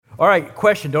All right,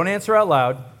 question. Don't answer out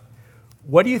loud.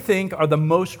 What do you think are the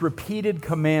most repeated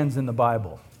commands in the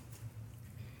Bible?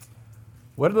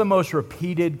 What are the most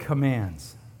repeated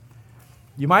commands?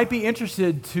 You might be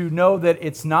interested to know that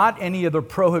it's not any of the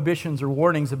prohibitions or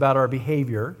warnings about our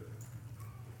behavior.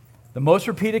 The most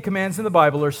repeated commands in the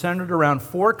Bible are centered around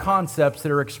 4 concepts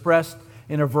that are expressed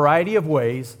in a variety of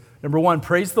ways. Number 1,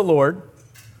 praise the Lord.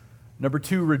 Number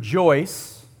 2,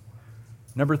 rejoice.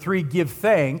 Number 3, give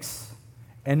thanks.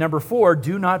 And number 4,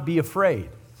 do not be afraid.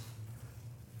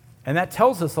 And that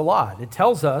tells us a lot. It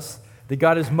tells us that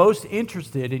God is most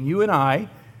interested in you and I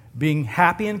being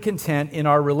happy and content in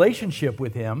our relationship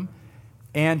with Him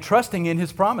and trusting in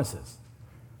His promises.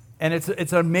 And it's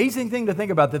an amazing thing to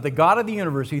think about, that the God of the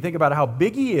universe, you think about how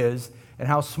big He is and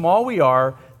how small we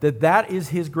are, that is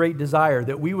His great desire,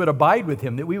 that we would abide with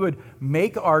Him, that we would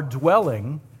make our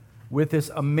dwelling with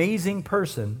this amazing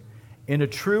person in a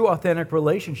true, authentic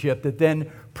relationship that then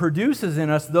produces in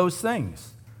us those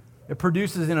things. It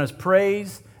produces in us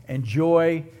praise and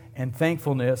joy and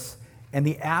thankfulness and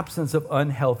the absence of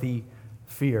unhealthy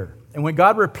fear. And when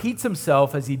God repeats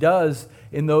Himself as He does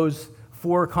in those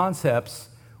 4 concepts,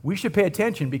 we should pay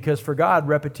attention, because for God,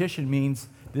 repetition means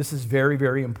this is very,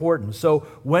 very important. So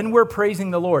when we're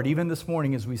praising the Lord, even this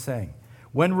morning as we sang,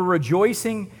 when we're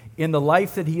rejoicing in the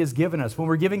life that He has given us, when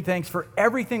we're giving thanks for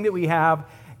everything that we have,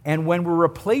 and when we're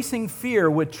replacing fear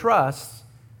with trust,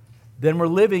 then we're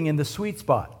living in the sweet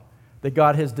spot that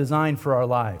God has designed for our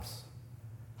lives.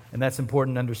 And that's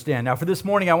important to understand. Now, for this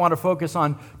morning, I want to focus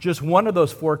on just one of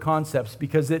those 4 concepts,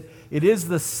 because it is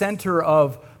the center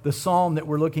of the psalm that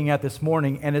we're looking at this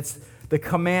morning, and it's the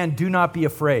command, do not be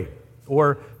afraid,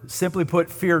 or simply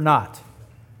put, fear not.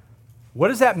 What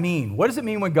does that mean? What does it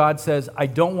mean when God says, I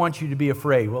don't want you to be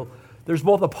afraid? Well, there's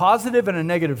both a positive and a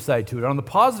negative side to it. On the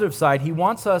positive side, He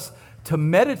wants us to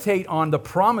meditate on the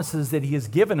promises that He has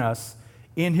given us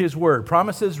in His Word,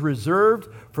 promises reserved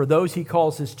for those He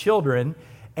calls His children,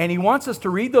 and He wants us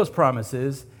to read those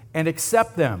promises and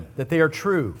accept them, that they are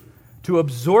true, to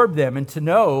absorb them and to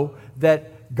know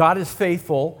that God is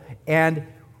faithful, and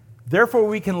therefore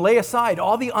we can lay aside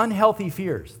all the unhealthy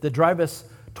fears that drive us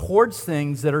towards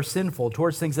things that are sinful,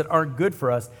 towards things that aren't good for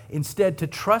us, instead to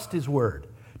trust His Word,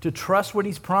 to trust what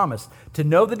He's promised, to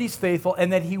know that He's faithful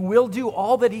and that He will do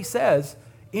all that He says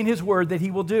in His Word that He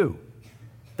will do.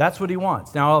 That's what He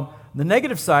wants. Now, on the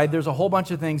negative side, there's a whole bunch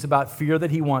of things about fear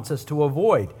that He wants us to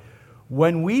avoid.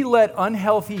 When we let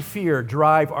unhealthy fear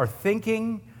drive our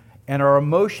thinking and our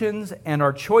emotions and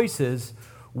our choices,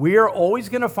 we are always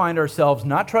going to find ourselves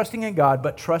not trusting in God,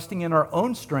 but trusting in our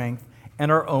own strength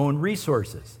and our own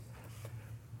resources.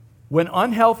 When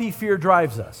unhealthy fear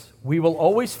drives us, we will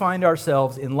always find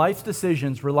ourselves in life's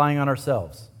decisions relying on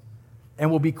ourselves. And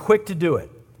we'll be quick to do it.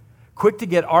 Quick to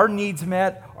get our needs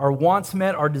met, our wants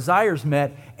met, our desires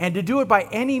met, and to do it by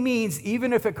any means,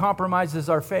 even if it compromises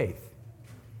our faith.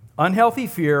 Unhealthy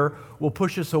fear will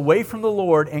push us away from the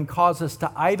Lord and cause us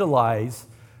to idolize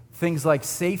things like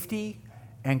safety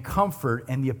and comfort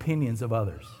and the opinions of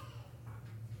others.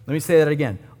 Let me say that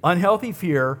again. Unhealthy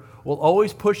fear will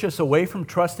always push us away from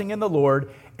trusting in the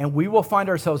Lord, and we will find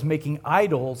ourselves making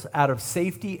idols out of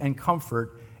safety and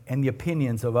comfort and the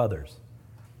opinions of others.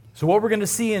 So what we're going to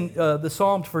see in the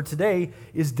Psalms for today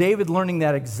is David learning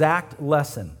that exact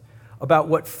lesson about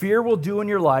what fear will do in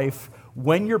your life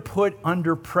when you're put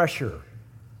under pressure,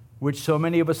 which so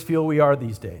many of us feel we are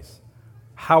these days.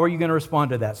 How are you going to respond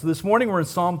to that? So this morning we're in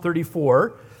Psalm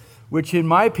 34, which in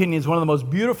my opinion is one of the most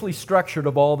beautifully structured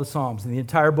of all the Psalms in the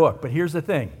entire book. But here's the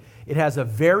thing. It has a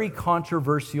very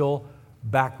controversial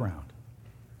background.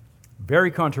 Very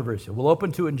controversial. We'll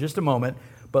open to it in just a moment.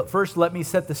 But first, let me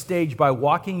set the stage by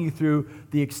walking you through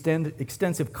the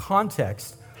extensive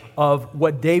context of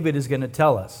what David is going to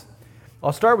tell us.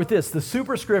 I'll start with this. The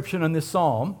superscription on this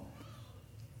psalm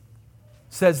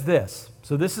says this.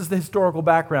 So this is the historical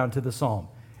background to the psalm.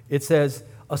 It says,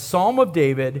 a psalm of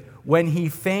David when he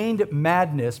feigned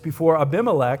madness before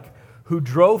Abimelech, who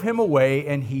drove him away,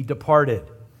 and he departed.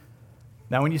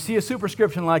 Now, when you see a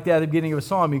superscription like that at the beginning of a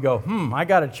psalm, you go, I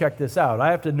got to check this out.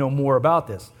 I have to know more about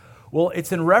this. Well,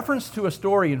 it's in reference to a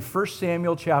story in 1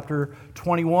 Samuel chapter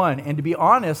 21. And to be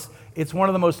honest, it's one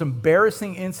of the most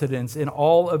embarrassing incidents in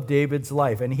all of David's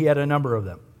life. And he had a number of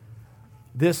them.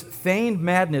 This feigned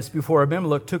madness before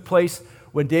Abimelech took place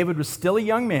when David was still a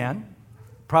young man,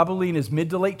 probably in his mid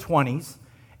to late 20s,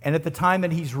 and at the time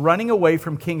that he's running away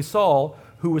from King Saul,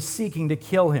 who was seeking to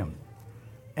kill him.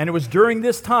 And it was during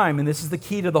this time, and this is the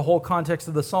key to the whole context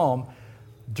of the psalm,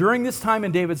 during this time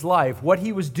in David's life, what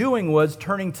he was doing was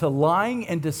turning to lying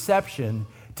and deception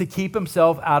to keep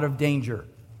himself out of danger.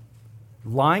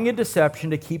 lying in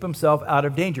deception to keep himself out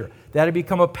of danger. That had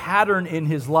become a pattern in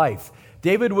his life.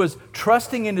 David was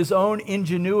trusting in his own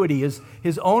ingenuity,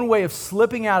 his own way of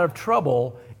slipping out of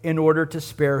trouble in order to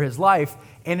spare his life.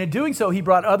 And in doing so, he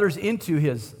brought others into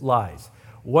his lies.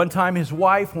 One time his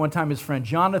wife, one time his friend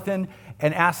Jonathan,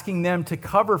 and asking them to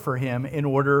cover for him in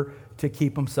order to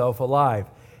keep himself alive.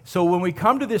 So when we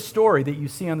come to this story that you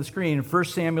see on the screen in 1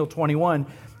 Samuel 21,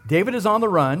 David is on the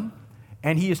run,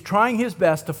 and he is trying his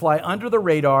best to fly under the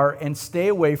radar and stay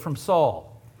away from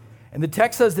Saul. And the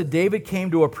text says that David came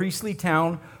to a priestly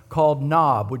town called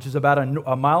Nob, which is about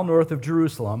a mile north of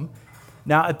Jerusalem.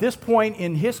 Now, at this point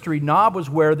in history, Nob was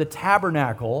where the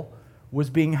tabernacle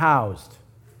was being housed.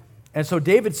 And so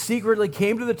David secretly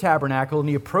came to the tabernacle, and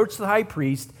he approached the high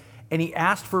priest, and he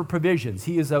asked for provisions.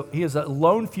 He is a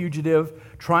lone fugitive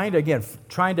trying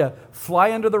to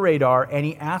fly under the radar, and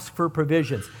he asked for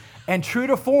provisions. And true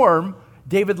to form,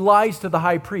 David lies to the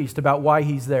high priest about why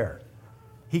he's there.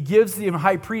 He gives the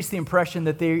high priest the impression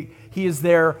that he is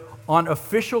there on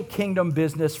official kingdom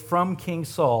business from King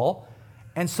Saul.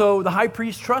 And so the high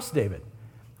priest trusts David,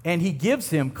 and he gives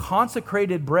him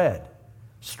consecrated bread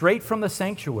straight from the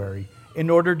sanctuary in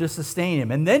order to sustain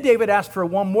him. And then David asked for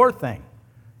one more thing.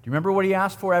 Do you remember what he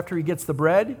asked for after he gets the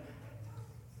bread?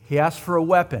 He asked for a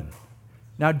weapon.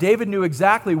 Now, David knew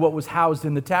exactly what was housed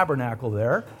in the tabernacle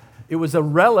there. It was a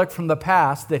relic from the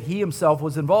past that he himself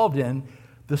was involved in.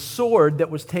 The sword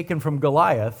that was taken from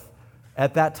Goliath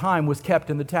at that time was kept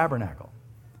in the tabernacle.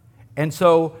 And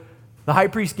so the high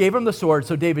priest gave him the sword,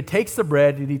 so David takes the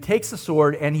bread, and he takes the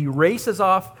sword, and he races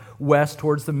off west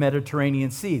towards the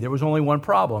Mediterranean Sea. There was only one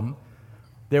problem.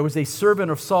 There was a servant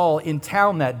of Saul in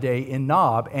town that day in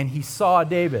Nob, and he saw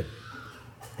David,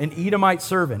 an Edomite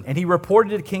servant, and he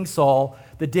reported to King Saul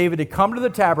that David had come to the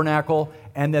tabernacle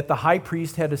and that the high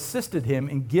priest had assisted him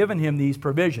and given him these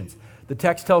provisions. The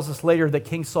text tells us later that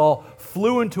King Saul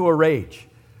flew into a rage,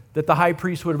 that the high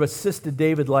priest would have assisted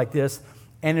David like this.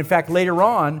 And in fact, later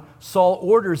on, Saul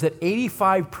orders that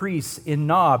 85 priests in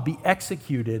Nob be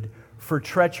executed for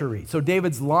treachery. So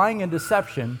David's lying and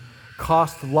deception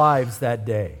cost lives that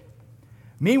day.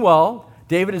 Meanwhile,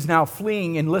 David is now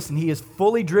fleeing, and listen, he is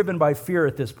fully driven by fear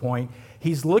at this point.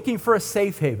 He's looking for a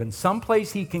safe haven,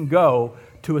 someplace he can go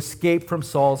to escape from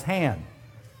Saul's hand.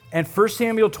 And 1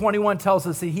 Samuel 21 tells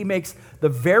us that he makes the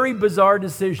very bizarre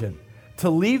decision to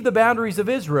leave the boundaries of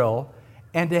Israel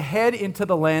and to head into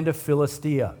the land of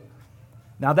Philistia.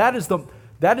 Now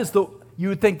you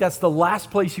would think that's the last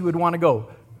place you would want to go.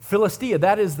 Philistia,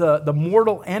 that is the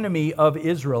mortal enemy of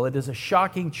Israel. It is a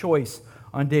shocking choice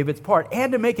on David's part.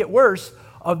 And to make it worse,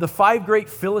 of the 5 great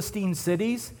Philistine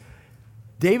cities,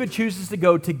 David chooses to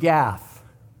go to Gath,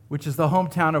 which is the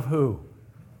hometown of who?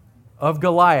 Of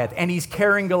Goliath. And he's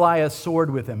carrying Goliath's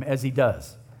sword with him as he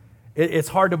does. It's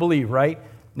hard to believe, right?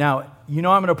 Now, I'm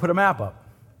going to put a map up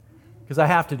because I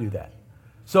have to do that.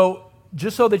 So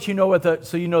just so that you know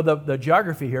the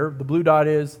geography here, the blue dot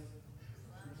is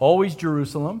always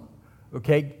Jerusalem.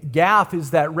 Okay, Gath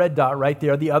is that red dot right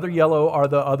there. The other yellow are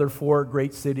the other 4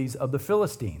 great cities of the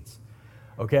Philistines.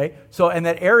 Okay, so in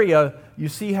that area, you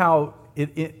see how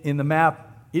in the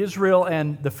map, Israel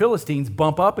and the Philistines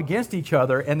bump up against each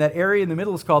other, and that area in the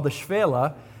middle is called the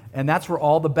Shephelah, and that's where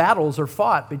all the battles are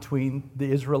fought between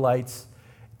the Israelites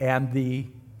and the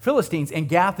Philistines, and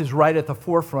Gath is right at the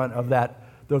forefront of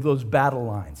those battle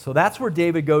lines. So that's where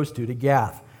David goes to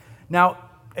Gath. Now,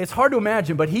 it's hard to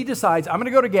imagine, but he decides, I'm going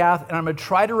to go to Gath, and I'm going to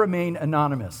try to remain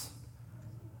anonymous.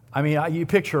 I mean, you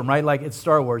picture him, right? Like it's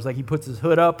Star Wars, like he puts his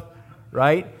hood up,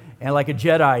 right? And like a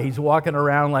Jedi, he's walking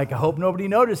around like, I hope nobody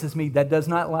notices me. That does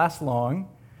not last long.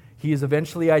 He is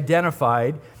eventually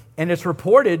identified, and it's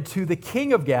reported to the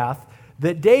king of Gath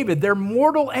that David, their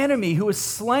mortal enemy who has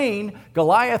slain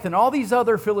Goliath and all these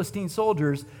other Philistine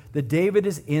soldiers, that David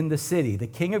is in the city. The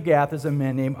king of Gath is a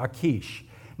man named Achish.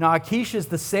 Now, Achish is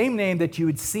the same name that you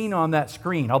had seen on that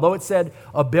screen. Although it said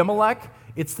Abimelech,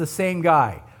 it's the same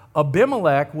guy.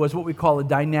 Abimelech was what we call a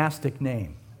dynastic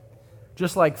name,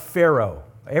 just like Pharaoh.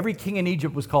 Every king in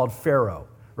Egypt was called Pharaoh,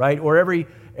 right? Or every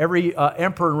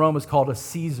emperor in Rome was called a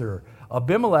Caesar.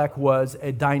 Abimelech was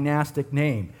a dynastic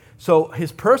name. So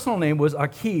his personal name was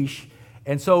Achish,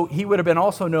 and so he would have been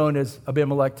also known as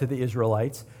Abimelech to the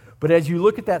Israelites. But as you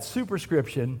look at that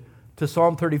superscription to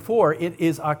Psalm 34, it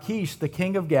is Achish, the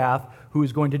king of Gath, who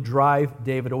is going to drive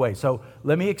David away. So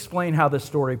let me explain how this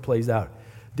story plays out.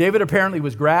 David apparently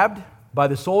was grabbed by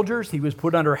the soldiers. He was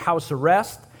put under house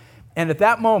arrest. And at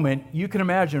that moment, you can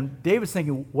imagine David's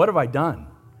thinking, what have I done?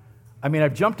 I mean,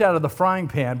 I've jumped out of the frying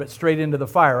pan, but straight into the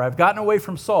fire. I've gotten away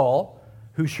from Saul,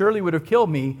 who surely would have killed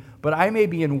me, but I may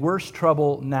be in worse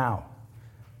trouble now.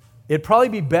 It'd probably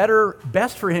be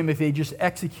best for him if they just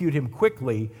execute him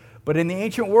quickly. But in the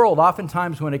ancient world,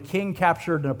 oftentimes when a king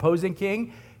captured an opposing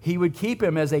king, he would keep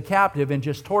him as a captive and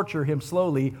just torture him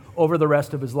slowly over the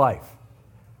rest of his life.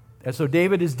 And so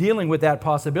David is dealing with that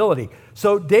possibility.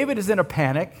 So David is in a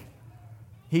panic.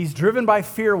 He's driven by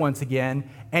fear once again,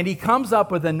 and he comes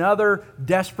up with another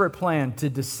desperate plan to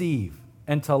deceive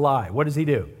and to lie. What does he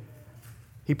do?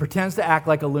 He pretends to act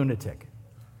like a lunatic,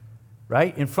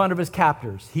 right? In front of his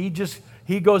captors. He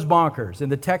goes bonkers.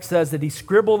 And the text says that he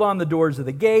scribbled on the doors of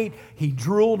the gate. He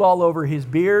drooled all over his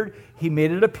beard. He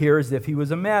made it appear as if he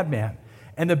was a madman.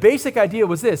 And the basic idea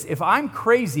was this: if I'm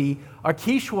crazy,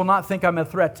 Achish will not think I'm a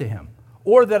threat to him,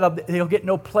 or that he'll get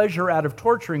no pleasure out of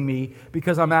torturing me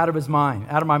because I'm out of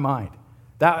my mind.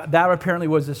 That apparently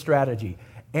was his strategy.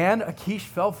 And Achish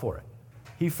fell for it.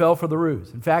 He fell for the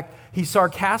ruse. In fact, he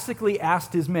sarcastically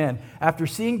asked his men, after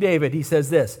seeing David, he says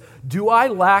this: "Do I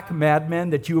lack madmen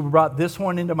that you have brought this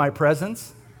one into my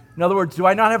presence?" In other words, do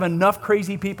I not have enough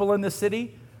crazy people in this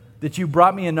city that you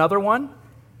brought me another one?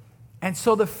 And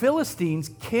so the Philistines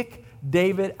kick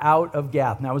David out of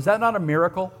Gath. Now, is that not a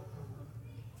miracle?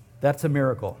 That's a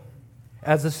miracle.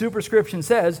 As the superscription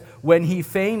says, when he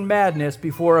feigned madness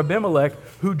before Abimelech,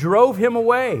 who drove him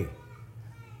away.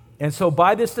 And so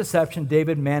by this deception,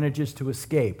 David manages to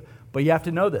escape. But you have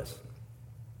to know this.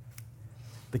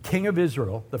 The king of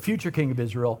Israel, the future king of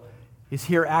Israel, is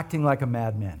here acting like a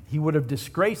madman. He would have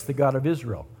disgraced the God of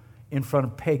Israel in front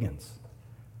of pagans.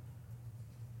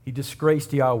 He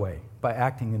disgraced Yahweh by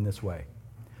acting in this way.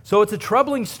 So it's a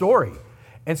troubling story.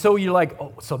 And so you're like,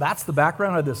 oh, so that's the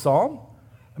background of this psalm?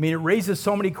 I mean, it raises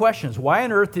so many questions. Why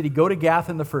on earth did he go to Gath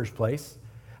in the first place?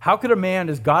 How could a man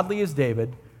as godly as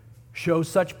David show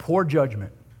such poor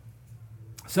judgment?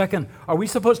 Second, are we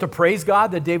supposed to praise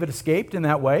God that David escaped in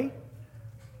that way?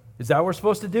 Is that what we're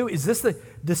supposed to do? Is this the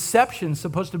deception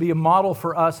supposed to be a model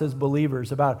for us as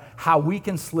believers about how we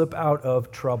can slip out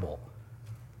of trouble?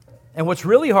 And what's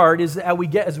really hard is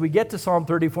as we get to Psalm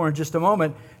 34 in just a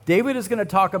moment, David is going to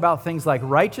talk about things like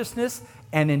righteousness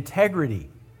and integrity.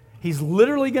 He's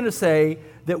literally going to say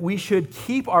that we should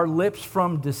keep our lips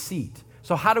from deceit.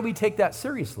 So how do we take that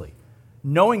seriously?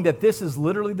 Knowing that this is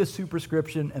literally the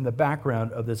superscription and the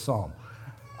background of this psalm.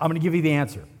 I'm going to give you the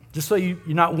answer, just so you're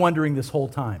not wondering this whole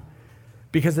time,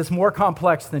 because it's more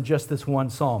complex than just this one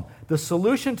psalm. The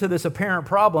solution to this apparent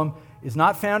problem is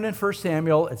not found in 1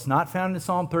 Samuel. It's not found in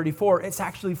Psalm 34. It's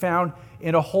actually found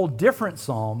in a whole different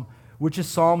psalm, which is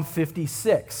Psalm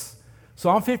 56.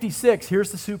 Psalm 56,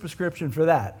 here's the superscription for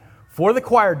that. For the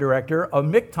choir director of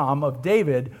Miktam of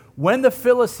David, when the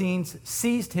Philistines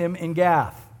seized him in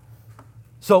Gath.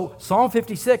 So Psalm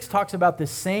 56 talks about the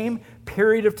same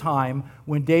period of time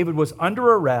when David was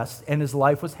under arrest and his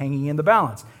life was hanging in the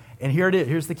balance. And here it is.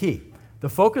 Here's the key. The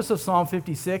focus of Psalm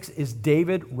 56 is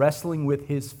David wrestling with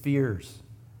his fears.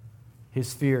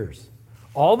 His fears.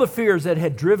 All the fears that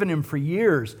had driven him for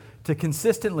years to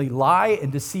consistently lie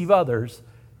and deceive others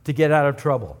to get out of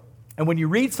trouble. And when you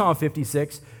read Psalm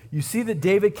 56, you see that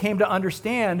David came to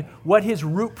understand what his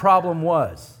root problem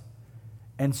was.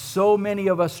 And so many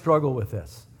of us struggle with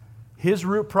this. His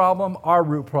root problem, our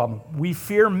root problem. We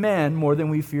fear men more than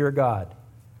we fear God.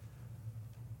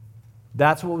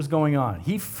 That's what was going on.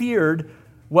 He feared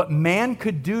what man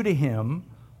could do to him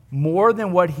more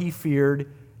than what he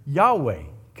feared Yahweh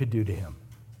could do to him.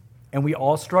 And we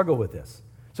all struggle with this.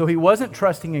 So he wasn't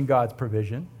trusting in God's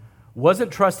provision,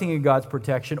 wasn't trusting in God's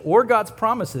protection or God's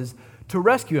promises to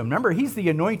rescue him. Remember, he's the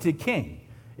anointed king.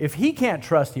 If he can't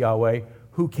trust Yahweh,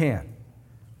 who can?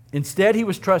 Instead, he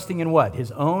was trusting in what?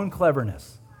 His own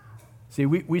cleverness. See,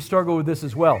 we struggle with this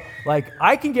as well. Like,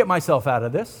 I can get myself out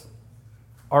of this.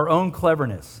 Our own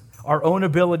cleverness, our own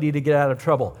ability to get out of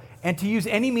trouble, and to use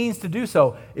any means to do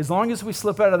so. As long as we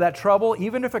slip out of that trouble,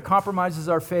 even if it compromises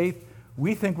our faith,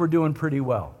 we think we're doing pretty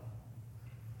well.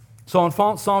 So in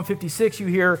Psalm 56, you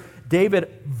hear David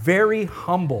very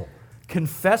humble,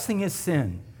 confessing his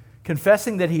sin,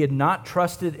 confessing that he had not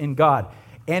trusted in God.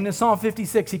 And in Psalm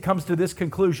 56, he comes to this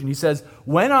conclusion. He says,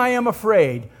 when I am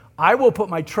afraid, I will put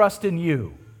my trust in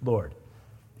you, Lord,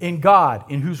 in God,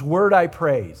 in whose word I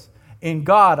praise. In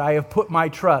God I have put my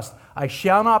trust. I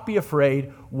shall not be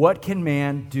afraid. What can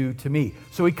man do to me?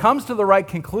 So he comes to the right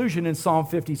conclusion in Psalm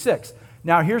 56.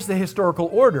 Now here's the historical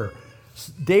order.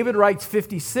 David writes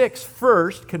 56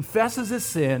 first, confesses his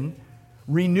sin,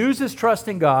 renews his trust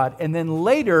in God, and then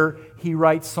later he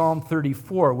writes Psalm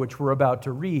 34, which we're about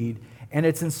to read. And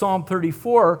it's in Psalm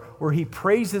 34 where he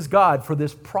praises God for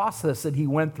this process that he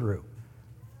went through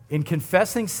in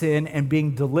confessing sin and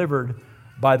being delivered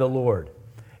by the Lord.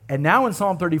 And now in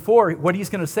Psalm 34, what he's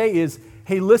going to say is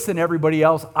hey, listen, everybody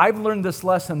else, I've learned this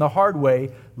lesson the hard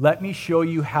way. Let me show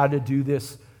you how to do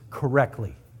this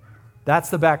correctly. That's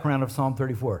the background of Psalm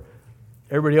 34.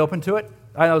 Everybody open to it?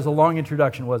 I know it was a long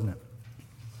introduction, wasn't it?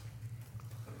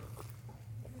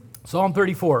 Psalm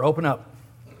 34, open up.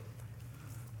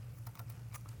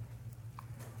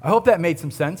 I hope that made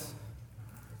some sense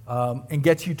and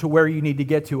gets you to where you need to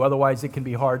get to. Otherwise, it can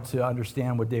be hard to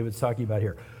understand what David's talking about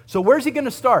here. So where's he going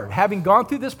to start? Having gone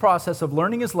through this process of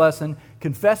learning his lesson,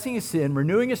 confessing his sin,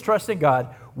 renewing his trust in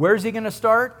God, where's he going to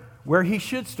start? Where he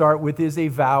should start with is a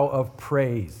vow of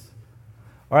praise.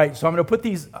 All right, so I'm going to put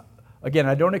these, again,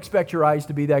 I don't expect your eyes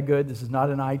to be that good. This is not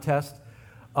an eye test.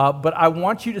 But I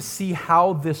want you to see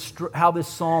how this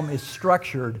psalm is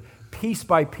structured piece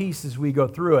by piece as we go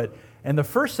through it. And the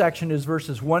first section is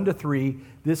verses 1 to 3.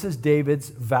 This is David's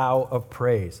vow of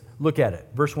praise. Look at it.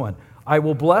 Verse 1. I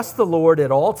will bless the Lord at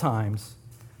all times.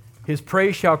 His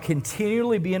praise shall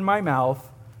continually be in my mouth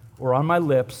or on my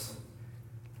lips.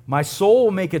 My soul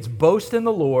will make its boast in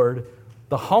the Lord.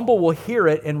 The humble will hear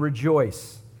it and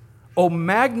rejoice. Oh,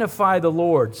 magnify the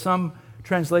Lord. Some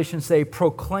translations say,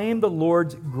 proclaim the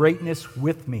Lord's greatness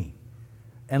with me,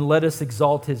 and let us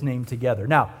exalt his name together.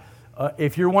 Now,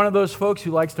 if you're one of those folks who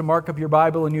likes to mark up your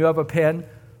Bible and you have a pen,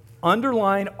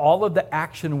 underline all of the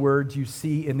action words you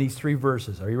see in these 3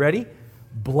 verses. Are you ready?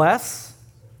 Bless,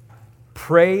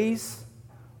 praise,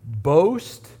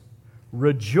 boast,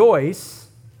 rejoice,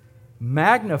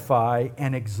 magnify,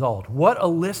 and exalt. What a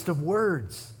list of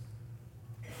words.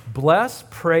 Bless,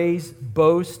 praise,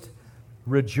 boast,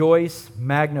 rejoice,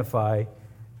 magnify,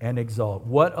 and exalt.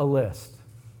 What a list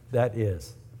that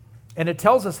is. And it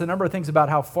tells us a number of things about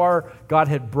how far God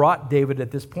had brought David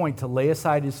at this point to lay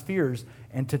aside his fears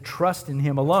and to trust in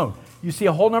him alone. You see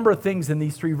a whole number of things in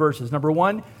these 3 verses. Number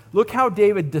 1, look how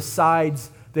David decides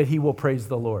that he will praise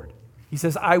the Lord. He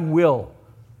says, I will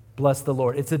bless the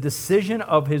Lord. It's a decision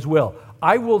of his will.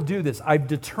 I will do this. I've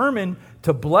determined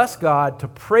to bless God, to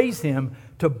praise him,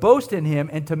 to boast in him,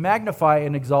 and to magnify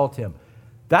and exalt him.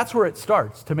 That's where it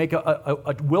starts, to make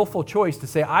a willful choice to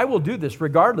say, I will do this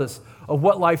regardless of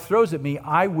what life throws at me.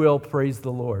 I will praise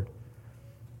the Lord.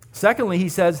 Secondly, he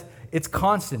says it's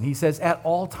constant. He says, at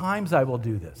all times I will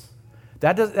do this.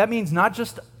 That means not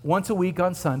just once a week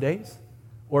on Sundays,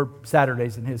 or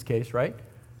Saturdays in his case, right?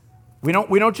 We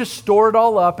don't just store it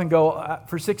all up and go,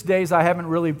 for 6 days I haven't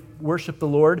really worshiped the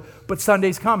Lord, but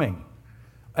Sunday's coming.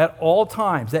 At all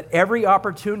times, at every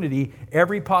opportunity,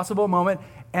 every possible moment.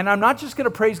 And I'm not just going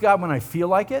to praise God when I feel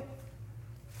like it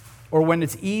or when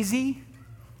it's easy.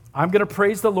 I'm going to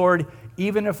praise the Lord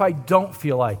even if I don't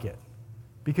feel like it,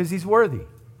 because he's worthy.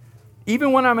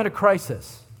 Even when I'm in a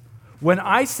crisis, when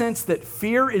I sense that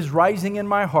fear is rising in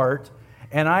my heart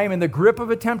and I am in the grip of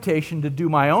a temptation to do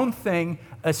my own thing,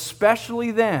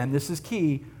 especially then, this is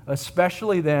key,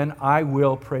 especially then, I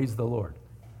will praise the Lord.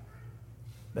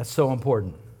 That's so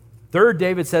important. Third,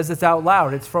 David says it's out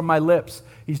loud. It's from my lips.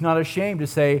 He's not ashamed to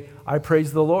say, I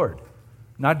praise the Lord.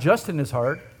 Not just in his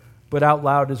heart, but out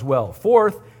loud as well.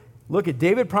 Fourth, look at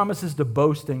David promises to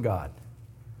boast in God.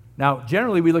 Now,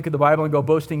 generally we look at the Bible and go,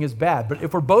 boasting is bad. But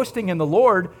if we're boasting in the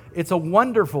Lord, it's a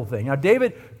wonderful thing. Now,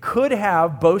 David could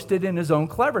have boasted in his own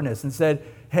cleverness and said,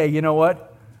 hey, you know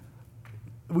what?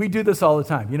 We do this all the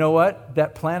time. You know what?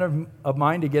 That plan of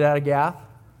mine to get out of Gath,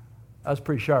 that was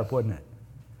pretty sharp, wasn't it?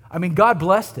 I mean, God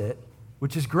blessed it,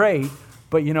 which is great,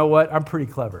 but you know what? I'm pretty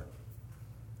clever.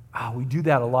 We do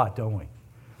that a lot, don't we?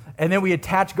 And then we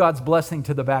attach God's blessing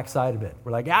to the backside of it.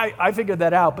 We're like, I figured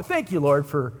that out, but thank you, Lord,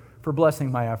 for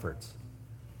blessing my efforts.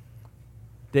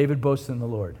 David boasts in the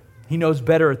Lord. He knows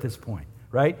better at this point,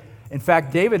 right? In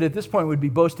fact, David at this point would be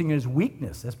boasting in his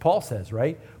weakness, as Paul says,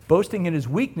 right? Boasting in his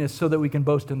weakness so that we can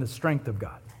boast in the strength of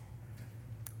God.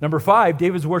 Number 5,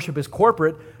 David's worship is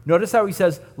corporate. Notice how he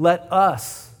says, let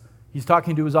us. He's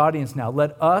talking to his audience now.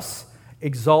 Let us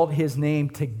exalt his name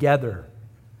together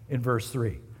in verse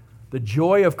 3. The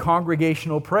joy of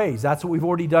congregational praise. That's what we've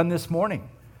already done this morning.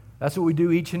 That's what we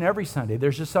do each and every Sunday.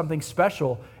 There's just something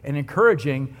special and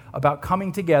encouraging about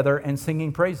coming together and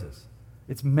singing praises.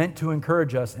 It's meant to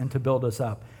encourage us and to build us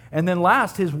up. And then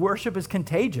last, his worship is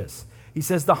contagious. He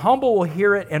says, the humble will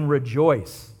hear it and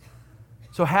rejoice.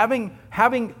 So having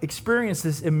experienced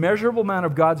this immeasurable amount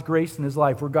of God's grace in his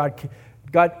life, where God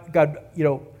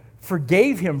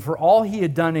forgave him for all he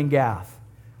had done in Gath,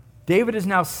 David is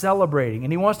now celebrating,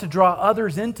 and he wants to draw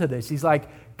others into this. He's like,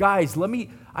 guys,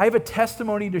 I have a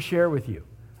testimony to share with you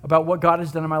about what God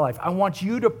has done in my life. I want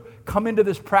you to come into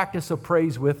this practice of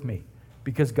praise with me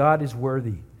because God is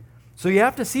worthy. So you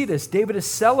have to see this. David is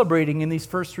celebrating in these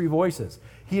first 3 voices.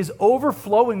 He is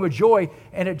overflowing with joy,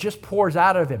 and it just pours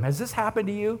out of him. Has this happened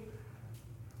to you?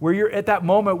 where you're at that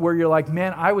moment where you're like,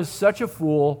 man, I was such a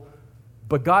fool,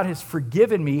 but God has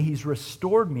forgiven me, He's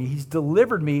restored me, He's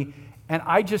delivered me, and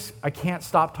I can't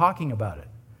stop talking about it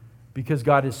because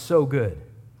God is so good.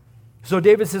 So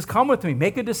David says, come with me,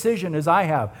 make a decision as I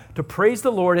have to praise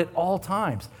the Lord at all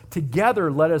times.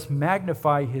 Together, let us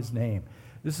magnify His name.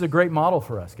 This is a great model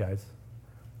for us, guys.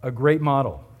 A great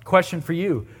model. Question for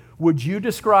you. Would you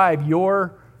describe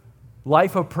your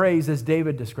life of praise as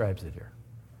David describes it here?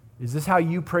 Is this how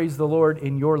you praise the Lord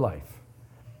in your life?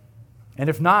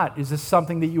 And if not, is this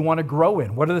something that you want to grow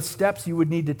in? What are the steps you would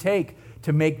need to take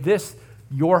to make this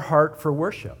your heart for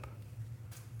worship?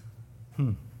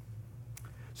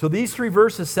 So these 3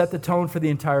 verses set the tone for the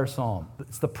entire psalm.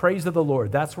 It's the praise of the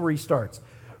Lord. That's where he starts.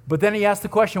 But then he asks the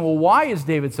question, well, why is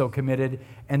David so committed?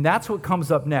 And that's what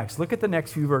comes up next. Look at the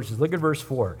next few verses. Look at verse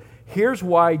 4. Here's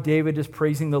why David is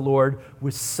praising the Lord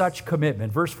with such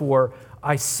commitment. Verse 4,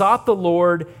 I sought the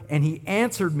Lord, and He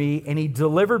answered me, and He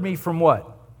delivered me from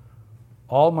what?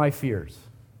 All my fears.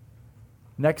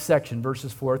 Next section,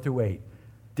 verses 4 through 8.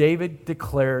 David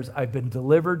declares, I've been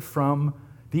delivered from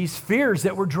these fears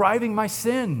that were driving my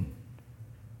sin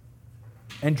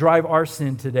and drive our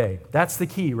sin today. That's the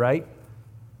key, right?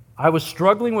 I was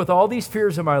struggling with all these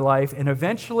fears in my life, and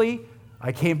eventually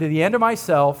I came to the end of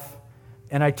myself,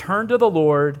 and I turned to the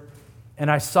Lord,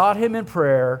 and I sought Him in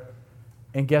prayer,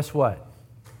 and guess what?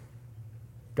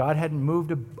 God hadn't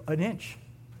moved an inch.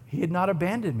 He had not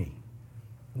abandoned me.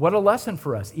 What a lesson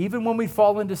for us, even when we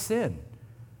fall into sin.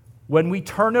 When we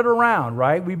turn it around,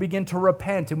 right, we begin to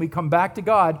repent and we come back to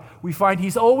God, we find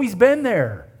He's always been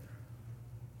there.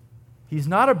 He's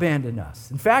not abandoned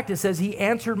us. In fact, it says He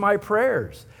answered my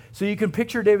prayers. So you can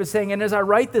picture David saying, and as I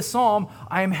write this psalm,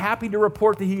 I am happy to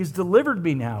report that He has delivered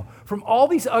me now from all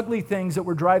these ugly things that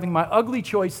were driving my ugly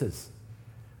choices.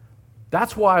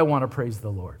 That's why I want to praise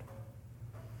the Lord.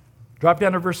 Drop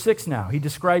down to verse 6 now. He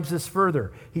describes this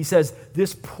further. He says,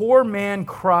 this poor man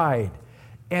cried.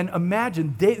 And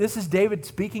imagine, this is David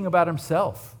speaking about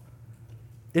himself.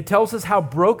 It tells us how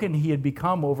broken he had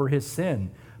become over his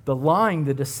sin, the lying,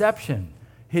 the deception,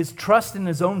 his trust in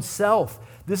his own self.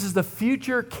 This is the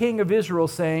future king of Israel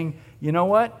saying, you know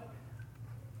what?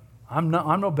 I'm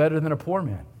no better than a poor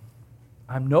man.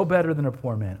 I'm no better than a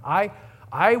poor man.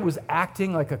 I was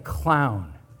acting like a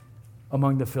clown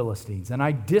among the Philistines, and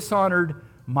I dishonored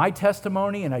my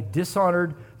testimony, and I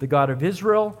dishonored the God of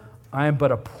Israel. I am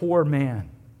but a poor man.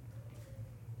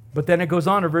 But then it goes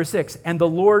on to verse 6, and the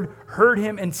Lord heard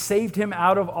him and saved him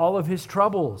out of all of his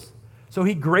troubles. So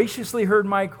He graciously heard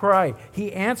my cry.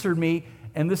 He answered me,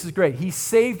 and this is great. He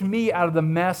saved me out of the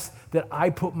mess that I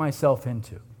put myself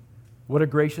into. What a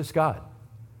gracious God.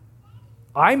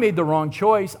 I made the wrong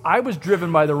choice. I was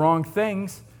driven by the wrong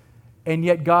things, and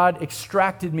yet God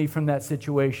extracted me from that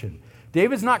situation.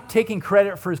 David's not taking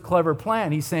credit for his clever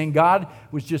plan. He's saying God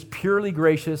was just purely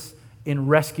gracious in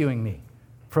rescuing me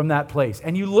from that place.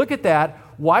 And you look at that,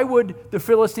 why would the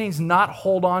Philistines not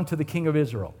hold on to the king of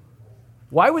Israel?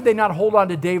 Why would they not hold on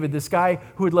to David, this guy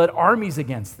who had led armies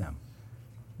against them?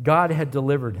 God had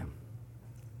delivered him.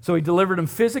 So He delivered him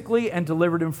physically and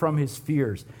delivered him from his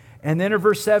fears. And then in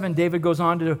verse 7, David goes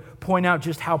on to point out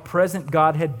just how present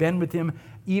God had been with him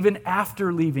even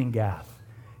after leaving Gath.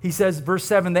 He says, verse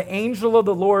 7, the angel of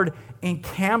the Lord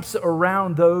encamps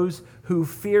around those who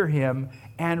fear Him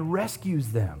and rescues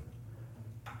them.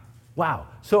 Wow.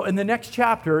 So in the next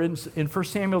chapter, in 1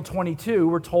 Samuel 22,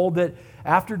 we're told that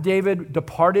after David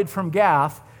departed from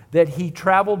Gath, that he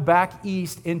traveled back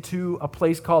east into a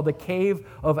place called the Cave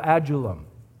of Adullam.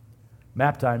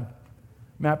 Map time.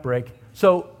 Map break.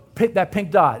 So that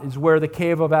pink dot is where the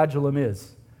Cave of Adullam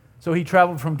is. So he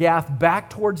traveled from Gath back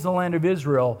towards the land of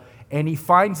Israel, and he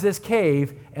finds this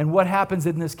cave, and what happens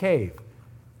in this cave?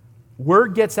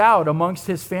 Word gets out amongst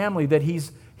his family that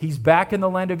he's back in the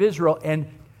land of Israel, and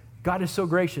God is so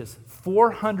gracious.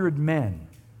 400 men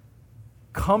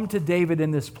come to David in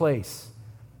this place,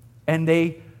 and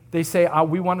they say,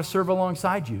 we want to serve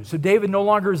alongside you. So David no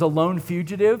longer is a lone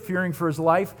fugitive, fearing for his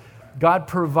life. God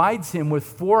provides him with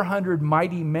 400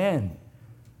 mighty men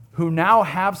who now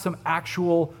have some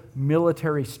actual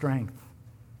military strength.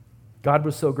 God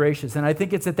was so gracious. And I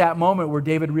think it's at that moment where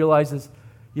David realizes,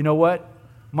 you know what?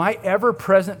 My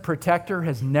ever-present protector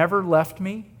has never left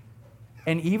me.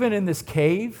 And even in this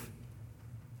cave,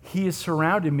 He is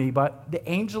surrounded me, but the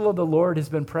angel of the Lord has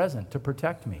been present to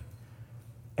protect me.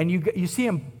 And you see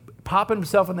him popping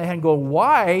himself in the head and go,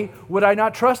 why would I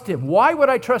not trust Him? Why would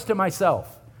I trust Him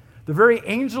myself? The very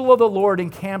angel of the Lord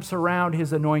encamps around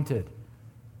His anointed.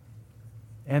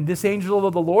 And this angel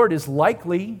of the Lord is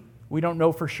likely We don't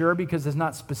know for sure because it's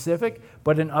not specific,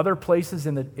 but in other places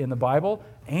in the Bible,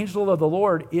 angel of the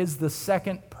Lord is the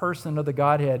second person of the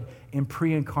Godhead in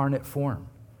pre-incarnate form.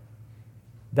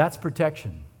 That's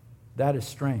protection. That is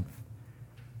strength.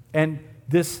 And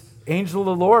this angel of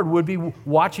the Lord would be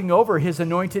watching over his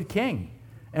anointed king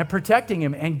and protecting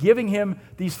him and giving him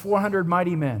these 400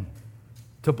 mighty men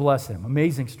to bless him.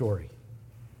 Amazing story.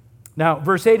 Now,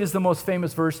 verse 8 is the most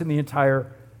famous verse in the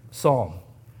entire psalm.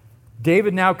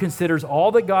 David now considers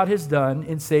all that God has done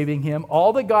in saving him,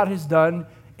 all that God has done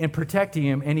in protecting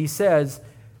him, and he said,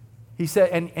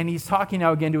 and he's talking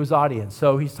now again to his audience,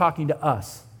 so he's talking to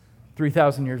us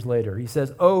 3,000 years later. He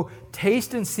says, "Oh,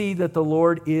 taste and see that the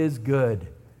Lord is good.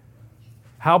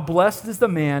 How blessed is the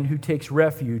man who takes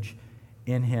refuge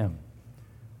in him."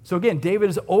 So again, David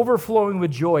is overflowing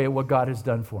with joy at what God has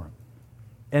done for him.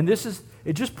 And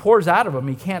it just pours out of him.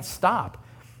 He can't stop.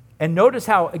 And notice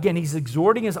how, again, he's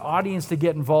exhorting his audience to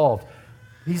get involved.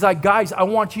 He's like, guys, I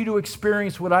want you to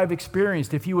experience what I've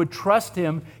experienced. If you would trust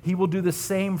him, he will do the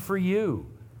same for you.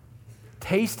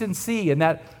 Taste and see. And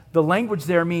that the language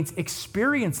there means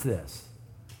experience this.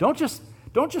 Don't just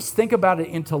think about it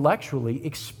intellectually.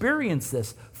 Experience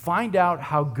this. Find out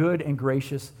how good and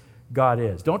gracious God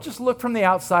is. Don't just look from the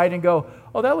outside and go,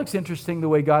 oh, that looks interesting the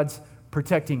way God's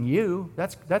protecting you.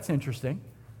 That's interesting.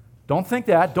 Don't think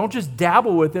that. Don't just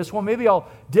dabble with this. Well, maybe I'll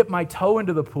dip my toe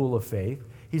into the pool of faith.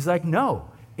 He's like, no,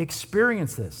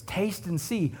 experience this. Taste and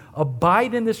see.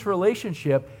 Abide in this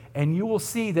relationship, and you will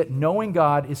see that knowing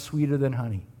God is sweeter than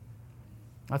honey.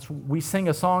 We sing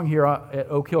a song here at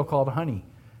Oak Hill called Honey.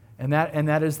 And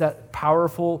that is that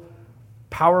powerful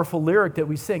lyric that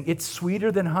we sing. It's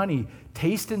sweeter than honey.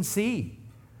 Taste and see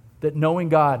that knowing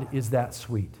God is that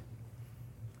sweet.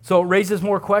 So it raises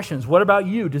more questions. What about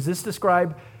you? Does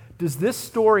this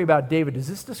story about David, does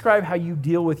this describe how you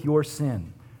deal with your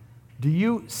sin? Do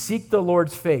you seek the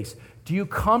Lord's face? Do you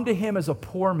come to him as a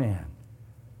poor man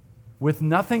with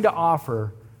nothing to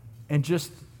offer and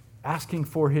just asking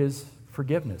for his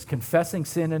forgiveness, confessing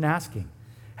sin and asking?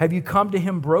 Have you come to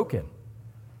him broken?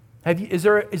 Is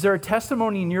there a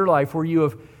testimony in your life where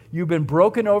you've been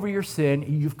broken over your sin,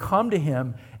 you've come to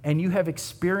him, and you have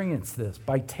experienced this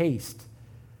by taste?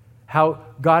 How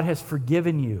God has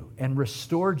forgiven you and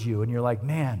restored you, and you're like,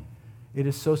 man, it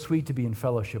is so sweet to be in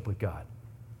fellowship with God.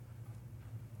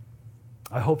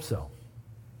 I hope so.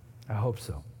 I hope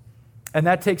so. And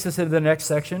that takes us into the next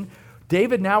section.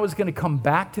 David now is going to come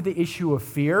back to the issue of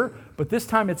fear, but this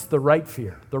time it's the right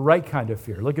fear, the right kind of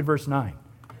fear. Look at verse 9.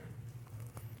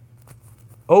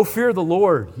 "Oh, fear the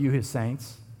Lord, you his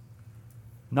saints.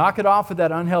 Knock it off with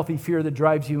that unhealthy fear that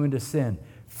drives you into sin.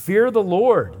 Fear the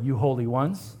Lord, you holy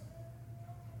ones.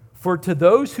 For to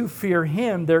those who fear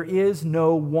him, there is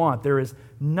no want. There is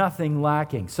nothing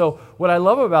lacking." So what I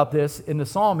love about this in the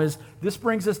psalm is this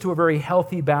brings us to a very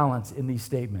healthy balance in these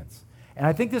statements. And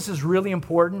I think this is really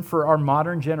important for our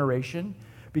modern generation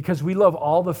because we love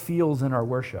all the feels in our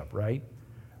worship, right?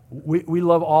 We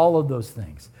love all of those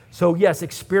things. So yes,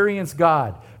 experience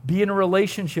God. Be in a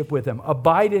relationship with him.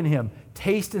 Abide in him.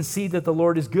 Taste and see that the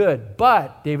Lord is good.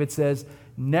 But, David says,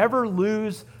 never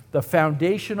lose the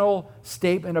foundational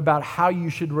statement about how you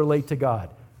should relate to God.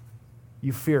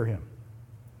 You fear him.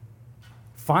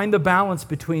 Find the balance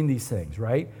between these things,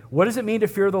 right? What does it mean to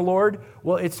fear the Lord?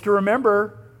 Well, it's to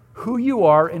remember who you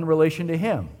are in relation to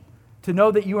him. To know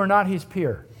that you are not his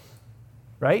peer,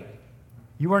 right?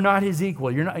 You are not his equal.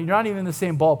 You're not even in the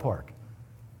same ballpark.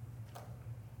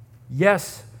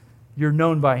 Yes, you're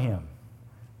known by him.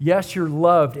 Yes, you're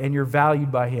loved and you're valued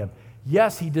by him.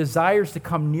 Yes, he desires to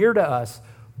come near to us.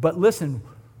 But listen,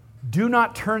 do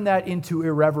not turn that into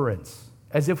irreverence,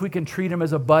 as if we can treat him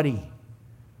as a buddy.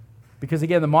 Because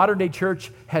again, the modern day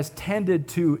church has tended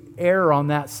to err on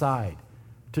that side,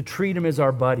 to treat him as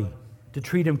our buddy, to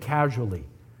treat him casually.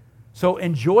 So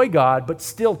enjoy God, but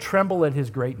still tremble at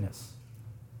his greatness.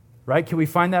 Right? Can we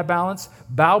find that balance?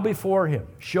 Bow before him.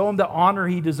 Show him the honor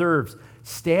he deserves.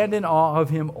 Stand in awe of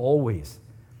him always.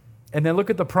 And then look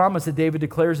at the promise that David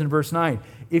declares in verse 9.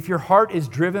 If your heart is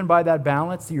driven by that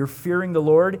balance, that you're fearing the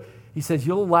Lord, he says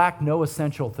you'll lack no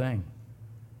essential thing.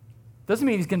 Doesn't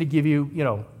mean he's going to give you,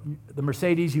 the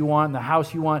Mercedes you want, the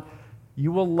house you want.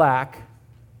 You will lack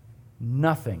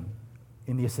nothing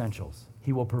in the essentials.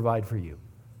 He will provide for you.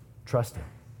 Trust him.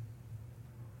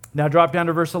 Now drop down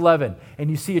to verse 11, and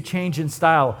you see a change in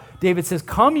style. David says,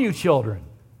 "Come, you children."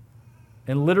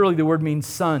 And literally the word means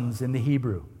sons in the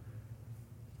Hebrew.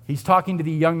 He's talking to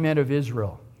the young men of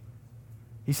Israel.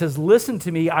 He says, "Listen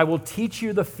to me, I will teach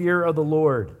you the fear of the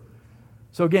Lord."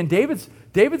 So again, David's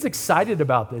excited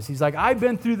about this. He's like, I've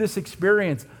been through this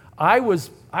experience. I was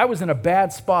in a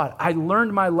bad spot. I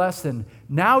learned my lesson.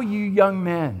 Now you young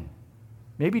men,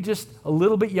 maybe just a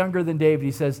little bit younger than David,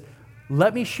 he says,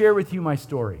 let me share with you my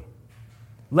story.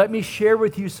 Let me share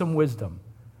with you some wisdom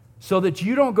so that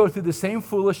you don't go through the same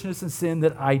foolishness and sin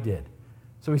that I did.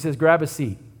 So he says, grab a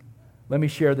seat. Let me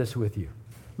share this with you.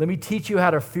 Let me teach you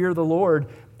how to fear the Lord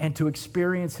and to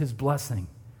experience his blessing.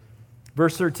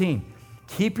 Verse 13,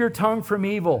 keep your tongue from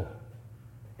evil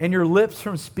and your lips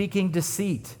from speaking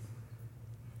deceit.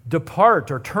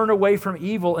 Depart or turn away from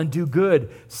evil and do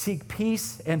good. Seek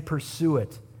peace and pursue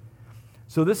it.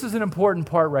 So this is an important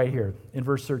part right here in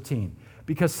verse 13,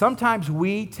 because sometimes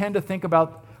we tend to think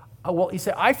about, you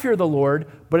say, I fear the Lord,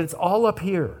 but it's all up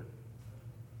here.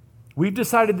 We've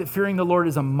decided that fearing the Lord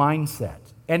is a mindset,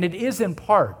 and it is in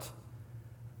part,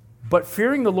 but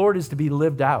fearing the Lord is to be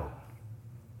lived out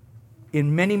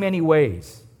in many, many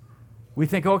ways. We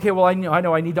think, okay, well, I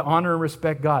know I need to honor and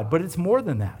respect God, but it's more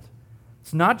than that.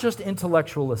 It's not just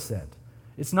intellectual assent.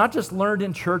 It's not just learned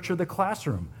in church or the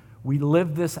classroom. We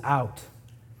live this out.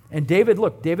 And David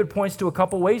points to a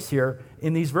couple ways here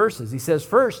in these verses. He says,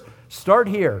 first, start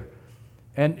here.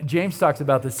 And James talks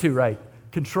about this too, right?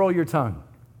 Control your tongue.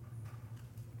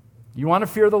 You want to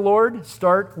fear the Lord?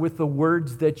 Start with the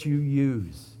words that you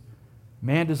use.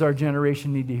 Man, does our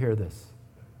generation need to hear this.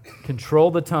 Control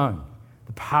the tongue,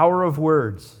 the power of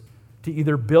words to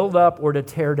either build up or to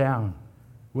tear down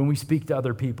when we speak to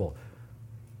other people.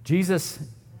 Jesus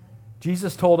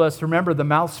told us, remember, the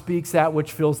mouth speaks that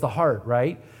which fills the heart,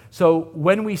 right? So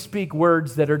when we speak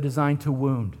words that are designed to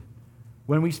wound,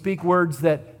 when we speak words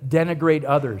that denigrate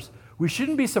others, we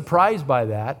shouldn't be surprised by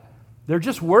that. They're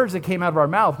just words that came out of our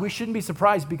mouth. We shouldn't be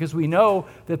surprised because we know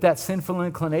that sinful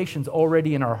inclination's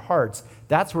already in our hearts.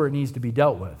 That's where it needs to be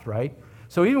dealt with, right?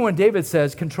 So even when David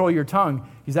says, control your tongue,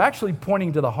 he's actually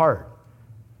pointing to the heart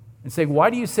and saying, why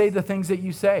do you say the things that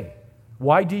you say?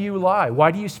 Why do you lie?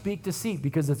 Why do you speak deceit?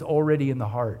 Because it's already in the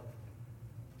heart.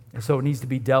 And so it needs to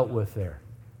be dealt with there.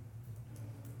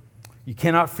 You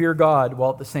cannot fear God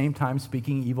while at the same time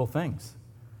speaking evil things.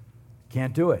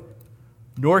 Can't do it.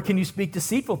 Nor can you speak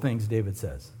deceitful things, David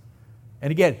says.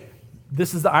 And again,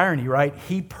 this is the irony, right?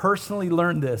 He personally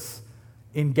learned this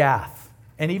in Gath,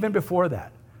 and even before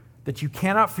that you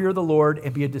cannot fear the Lord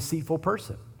and be a deceitful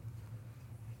person.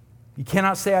 You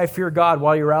cannot say, I fear God,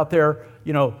 while you're out there,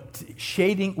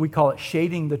 shading, we call it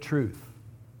shading the truth.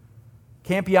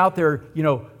 Can't be out there,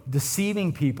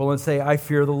 deceiving people and say, I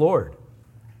fear the Lord.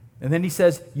 And then he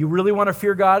says, you really want to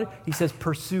fear God? He says,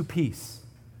 pursue peace.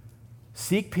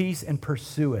 Seek peace and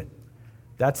pursue it.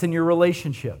 That's in your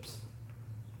relationships,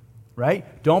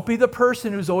 right? Don't be the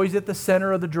person who's always at the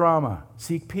center of the drama.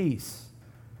 Seek peace.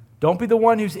 Don't be the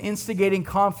one who's instigating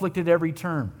conflict at every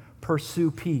turn.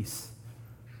 Pursue peace.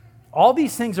 All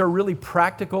these things are really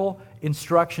practical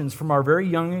instructions from our very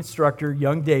young instructor,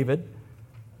 young David.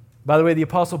 By the way, the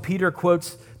Apostle Peter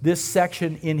quotes this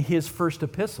section in his first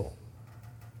epistle.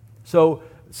 So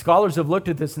scholars have looked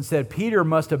at this and said Peter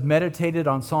must have meditated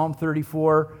on Psalm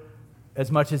 34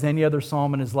 as much as any other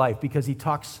psalm in his life, because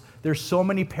there's so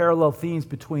many parallel themes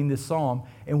between this psalm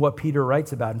and what Peter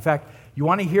writes about. In fact, you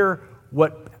want to hear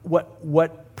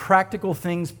what practical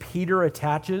things Peter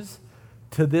attaches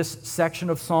to this section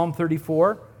of Psalm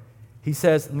 34? He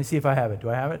says, let me see if I have it. Do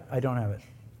I have it? I don't have it.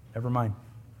 Never mind.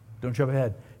 Don't jump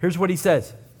ahead. Here's what he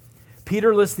says.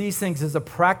 Peter lists these things as a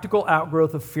practical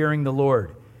outgrowth of fearing the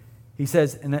Lord. He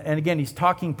says, and again, he's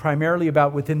talking primarily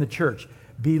about within the church.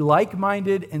 Be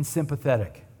like-minded and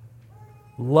sympathetic.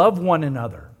 Love one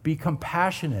another. Be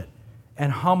compassionate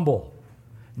and humble.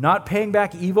 Not paying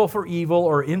back evil for evil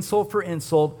or insult for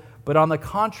insult, but on the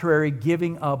contrary,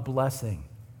 giving a blessing.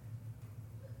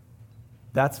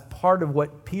 That's part of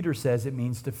what Peter says it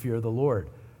means to fear the Lord.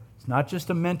 It's not just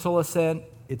a mental assent,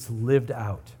 it's lived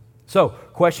out. So,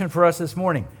 question for us this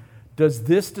morning. Does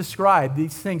this describe,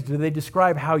 these things, do they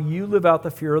describe how you live out the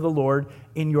fear of the Lord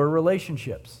in your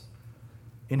relationships?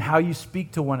 In how you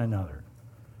speak to one another?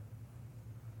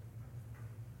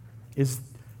 Does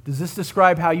this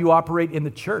describe how you operate in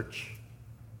the church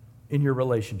in your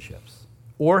relationships?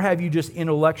 Or have you just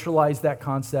intellectualized that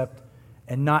concept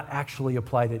and not actually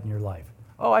applied it in your life?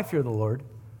 Oh, I fear the Lord.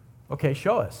 Okay,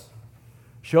 show us.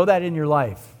 Show that in your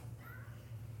life.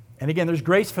 And again, there's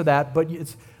grace for that, but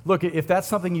look, if that's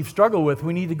something you've struggled with,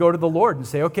 we need to go to the Lord and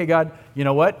say, okay, God, you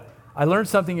know what? I learned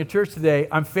something at church today.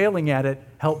 I'm failing at it.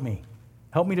 Help me.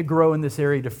 Help me to grow in this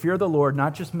area, to fear the Lord,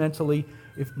 not just mentally,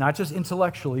 not just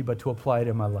intellectually, but to apply it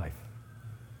in my life.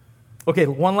 Okay,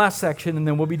 one last section, and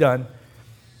then we'll be done.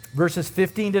 Verses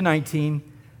 15 to 19,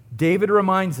 David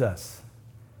reminds us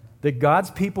that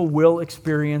God's people will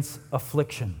experience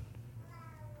affliction.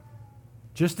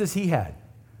 just as he had.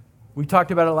 We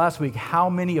talked about it last week, how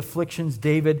many afflictions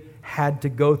David had to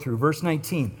go through. Verse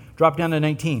 19, drop down to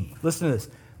 19. Listen to this.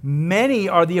 Many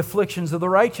are the afflictions of the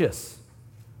righteous.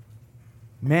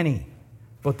 Many.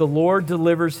 But the Lord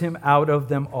delivers him out of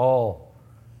them all.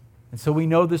 And so we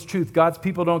know this truth. God's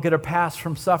people don't get a pass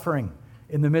from suffering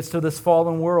in the midst of this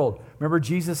fallen world. Remember,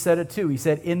 Jesus said it too. He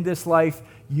said, in this life,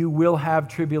 you will have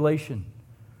tribulation.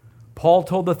 Paul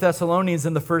told the Thessalonians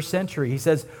in the first century, he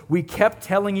says, we kept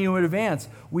telling you in advance,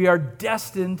 we are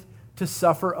destined to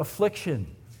suffer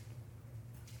affliction.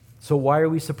 So why are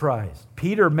we surprised?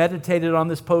 Peter meditated on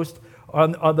this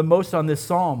on this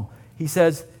psalm. He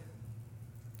says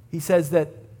that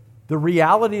the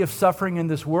reality of suffering in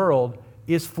this world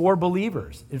is for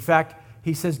believers. In fact,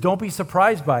 he says, don't be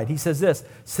surprised by it. He says this,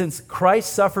 since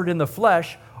Christ suffered in the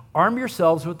flesh, arm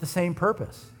yourselves with the same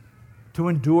purpose, to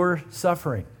endure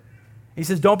suffering. He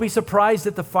says, don't be surprised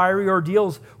at the fiery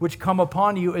ordeals which come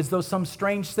upon you as though some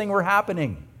strange thing were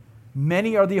happening.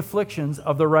 Many are the afflictions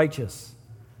of the righteous.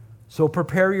 So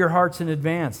prepare your hearts in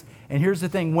advance. And here's the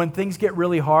thing, when things get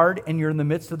really hard and you're in the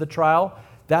midst of the trial,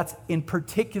 that's in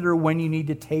particular when you need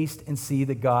to taste and see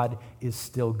that God is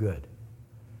still good.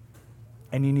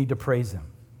 And you need to praise him.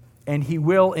 And he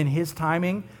will, in his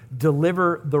timing,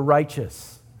 deliver the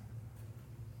righteous.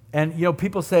 And,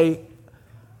 people say,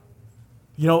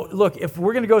 look, if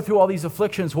we're going to go through all these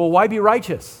afflictions, well, why be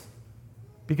righteous?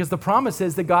 Because the promise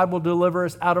is that God will deliver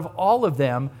us out of all of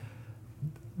them.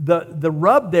 The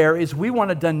rub there is we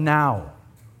want it done now.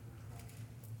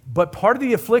 But part of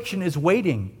the affliction is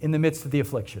waiting in the midst of the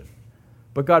affliction.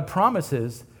 But God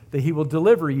promises that he will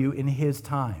deliver you in his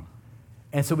time.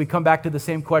 And so we come back to the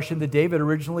same question that David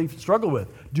originally struggled with.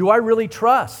 Do I really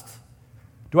trust?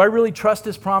 Do I really trust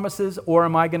his promises, or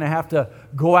am I going to have to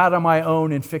go out on my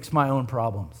own and fix my own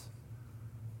problems?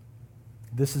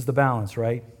 This is the balance,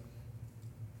 right?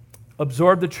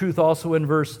 Absorb the truth also in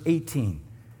verse 18,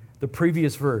 the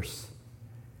previous verse.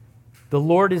 The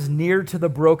Lord is near to the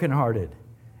brokenhearted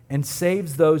and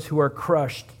saves those who are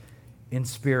crushed in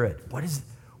spirit.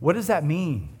 What does that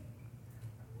mean?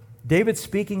 David's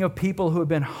speaking of people who have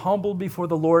been humbled before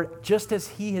the Lord just as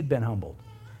he had been humbled.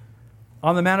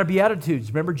 On the Mount of Beatitudes,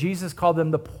 remember Jesus called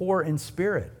them the poor in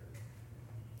spirit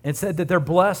and said that they're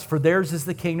blessed, for theirs is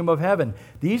the kingdom of heaven.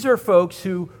 These are folks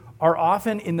who are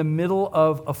often in the middle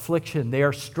of affliction. They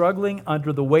are struggling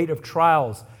under the weight of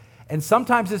trials. And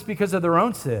sometimes it's because of their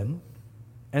own sin,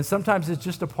 and sometimes it's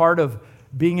just a part of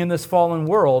being in this fallen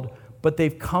world, but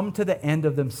they've come to the end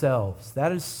of themselves.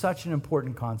 That is such an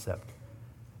important concept.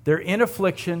 They're in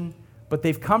affliction, but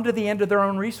they've come to the end of their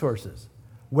own resources.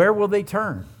 Where will they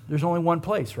turn? There's only one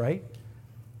place, right?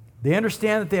 They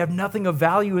understand that they have nothing of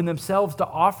value in themselves to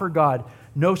offer God,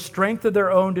 no strength of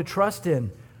their own to trust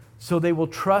in. So they will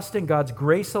trust in God's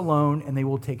grace alone, and they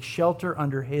will take shelter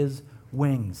under his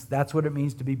wings. That's what it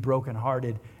means to be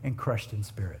brokenhearted and crushed in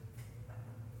spirit.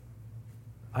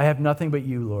 I have nothing but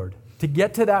you, Lord. To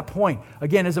get to that point,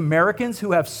 again, as Americans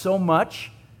who have so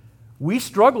much, we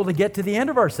struggle to get to the end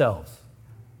of ourselves,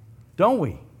 don't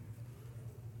we?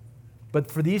 But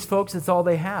for these folks, it's all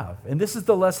they have. And this is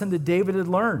the lesson that David had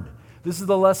learned. This is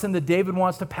the lesson that David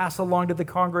wants to pass along to the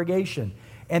congregation.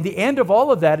 And the end of all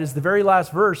of that is the very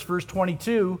last verse, verse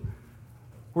 22,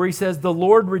 where he says, the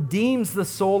Lord redeems the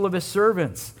soul of his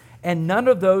servants, and none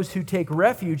of those who take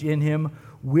refuge in him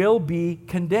will be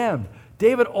condemned.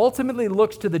 David ultimately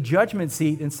looks to the judgment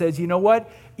seat and says, you know what?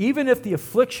 Even if the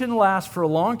affliction lasts for a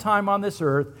long time on this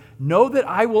earth, know that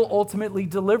I will ultimately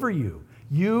deliver you.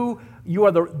 You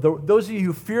are those of you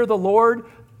who fear the Lord.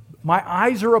 My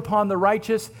eyes are upon the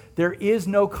righteous. There is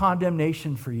no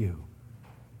condemnation for you.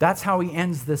 That's how he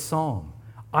ends this psalm.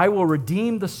 I will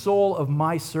redeem the soul of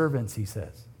my servants, he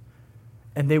says,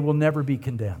 and they will never be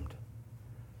condemned.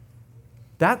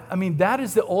 That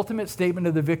is the ultimate statement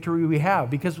of the victory we have.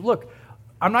 Because look,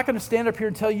 I'm not going to stand up here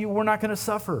and tell you we're not going to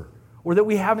suffer, or that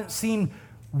we haven't seen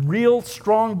real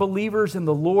strong believers in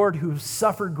the Lord who've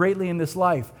suffered greatly in this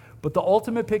life. But the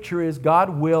ultimate picture is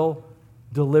God will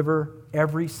deliver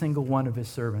every single one of his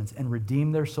servants and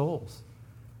redeem their souls.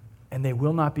 And they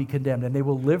will not be condemned, and they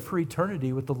will live for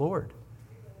eternity with the Lord.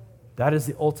 That is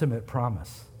the ultimate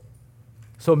promise.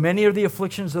 So many are the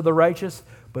afflictions of the righteous,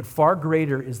 but far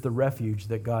greater is the refuge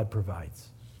that God provides.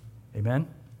 Amen?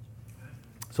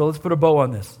 So let's put a bow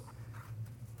on this.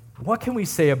 What can we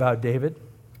say about David?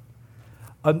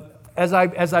 As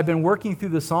I've been working through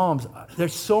the Psalms,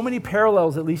 there's so many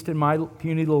parallels, at least in my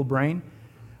puny little brain,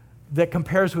 that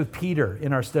compares with Peter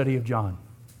in our study of John.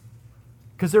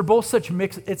 Because they're both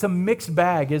it's a mixed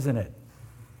bag, isn't it?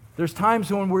 There's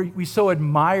times when we so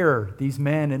admire these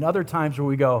men, and other times where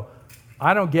we go,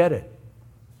 I don't get it.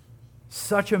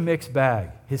 Such a mixed bag.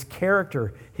 His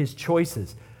character, his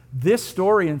choices. This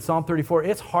story in Psalm 34,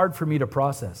 it's hard for me to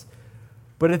process.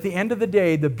 But at the end of the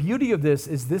day, the beauty of this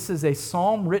is a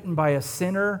psalm written by a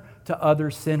sinner to other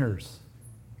sinners.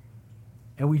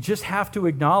 And we just have to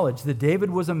acknowledge that David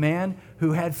was a man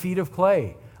who had feet of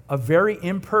clay, a very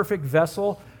imperfect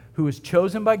vessel who was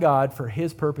chosen by God for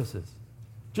his purposes.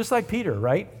 Just like Peter,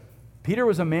 right? Peter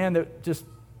was a man that just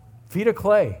feet of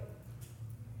clay.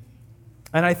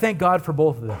 And I thank God for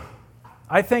both of them.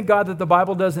 I thank God that the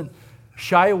Bible doesn't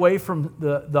shy away from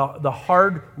the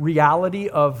hard reality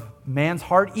of man's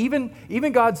heart. Even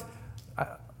God's,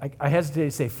 I hesitate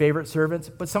to say favorite servants,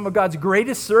 but some of God's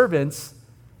greatest servants,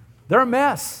 they're a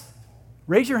mess.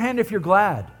 Raise your hand if you're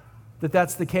glad that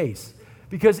that's the case.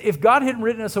 Because if God hadn't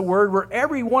written us a word where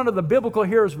every one of the biblical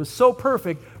heroes was so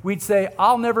perfect, we'd say,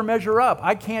 I'll never measure up.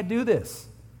 I can't do this.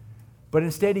 But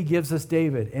instead, he gives us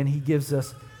David and he gives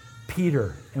us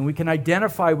Peter. And we can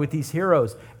identify with these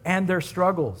heroes and their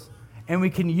struggles. And we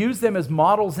can use them as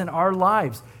models in our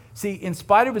lives. See, in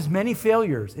spite of his many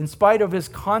failures, in spite of his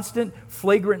constant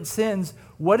flagrant sins,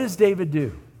 what does David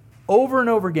do? Over and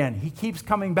over again, he keeps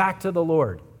coming back to the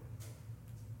Lord.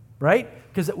 Right?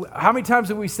 Because how many times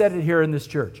have we said it here in this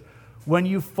church? When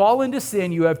you fall into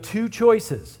sin, you have two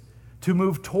choices: to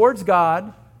move towards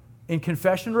God in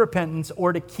confession and repentance,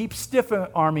 or to keep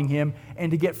stiff-arming him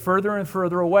and to get further and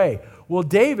further away. Well,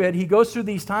 David, he goes through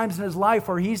these times in his life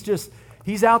where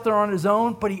he's out there on his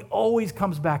own, but he always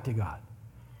comes back to God.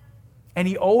 And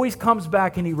he always comes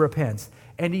back and he repents.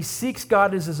 And he seeks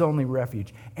God as his only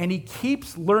refuge. And he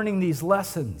keeps learning these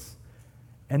lessons.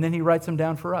 And then he writes them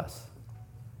down for us.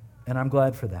 And I'm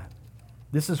glad for that.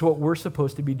 This is what we're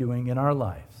supposed to be doing in our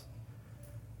lives.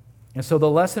 And so the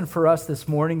lesson for us this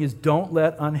morning is don't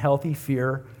let unhealthy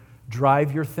fear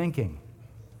drive your thinking.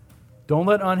 Don't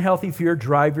let unhealthy fear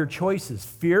drive your choices.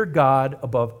 Fear God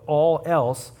above all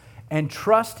else and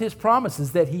trust his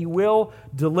promises that he will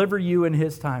deliver you in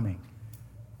his timing.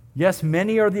 Yes,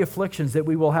 many are the afflictions that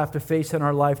we will have to face in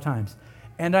our lifetimes.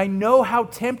 And I know how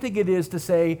tempting it is to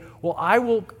say, well, I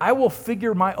will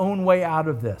figure my own way out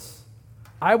of this.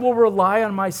 I will rely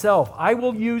on myself. I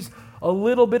will use a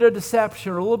little bit of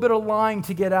deception or a little bit of lying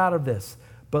to get out of this.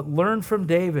 But learn from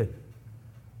David.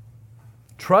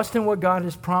 Trust in what God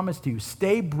has promised you.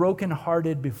 Stay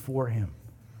brokenhearted before him.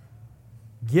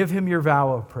 Give him your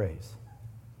vow of praise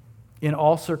in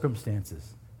all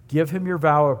circumstances. Give him your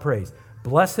vow of praise.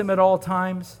 Bless him at all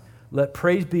times. Let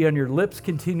praise be on your lips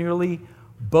continually.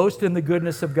 Boast in the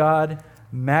goodness of God.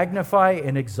 Magnify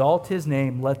and exalt his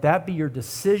name. Let that be your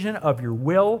decision of your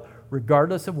will,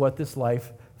 regardless of what this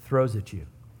life throws at you.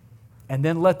 And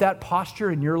then let that posture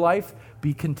in your life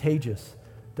be contagious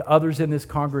to others in this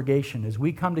congregation as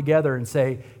we come together and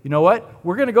say, you know what?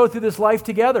 We're going to go through this life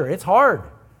together. It's hard.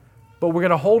 But we're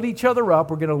going to hold each other up.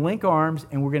 We're going to link arms,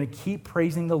 and we're going to keep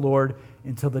praising the Lord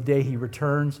until the day he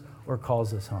returns or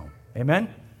calls us home.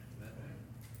 Amen?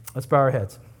 Let's bow our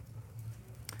heads.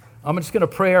 I'm just going to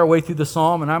pray our way through the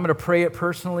psalm, and I'm going to pray it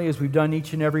personally as we've done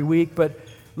each and every week. But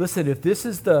listen, if this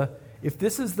is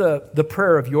the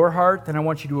prayer of your heart, then I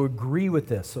want you to agree with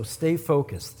this. So stay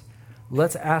focused.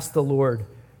 Let's ask the Lord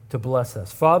to bless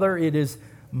us. Father, it is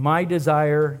my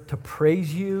desire to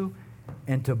praise you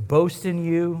and to boast in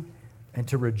you and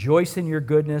to rejoice in your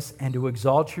goodness and to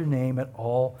exalt your name at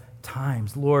all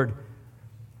times. Lord,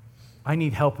 I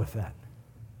need help with that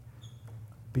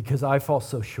because I fall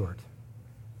so short.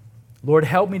 Lord,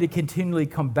 help me to continually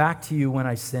come back to you when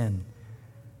I sin,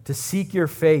 to seek your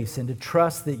face and to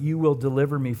trust that you will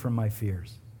deliver me from my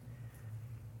fears.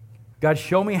 God,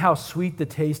 show me how sweet the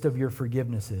taste of your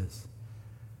forgiveness is.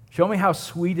 Show me how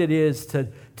sweet it is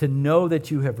to know that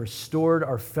you have restored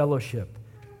our fellowship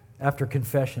after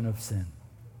confession of sin.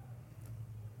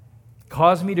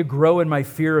 Cause me to grow in my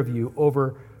fear of you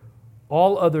over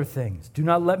all other things. Do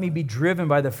not let me be driven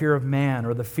by the fear of man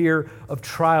or the fear of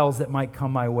trials that might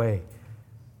come my way.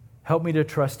 Help me to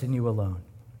trust in you alone.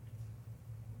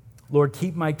 Lord,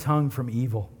 keep my tongue from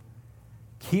evil.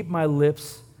 Keep my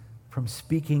lips from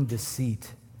speaking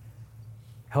deceit.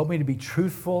 Help me to be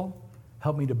truthful.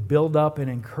 Help me to build up and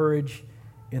encourage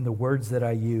in the words that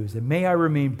I use. And may I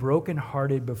remain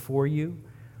brokenhearted before you.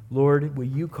 Lord, will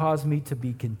you cause me to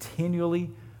be continually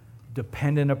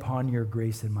dependent upon your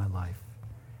grace in my life?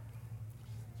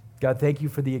 God, thank you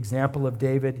for the example of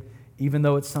David. Even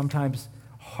though it's sometimes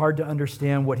hard to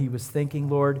understand what he was thinking,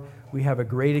 Lord, we have a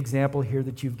great example here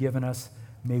that you've given us.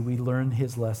 May we learn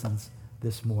his lessons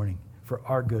this morning for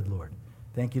our good, Lord.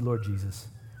 Thank you, Lord Jesus.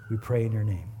 We pray in your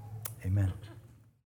name. Amen.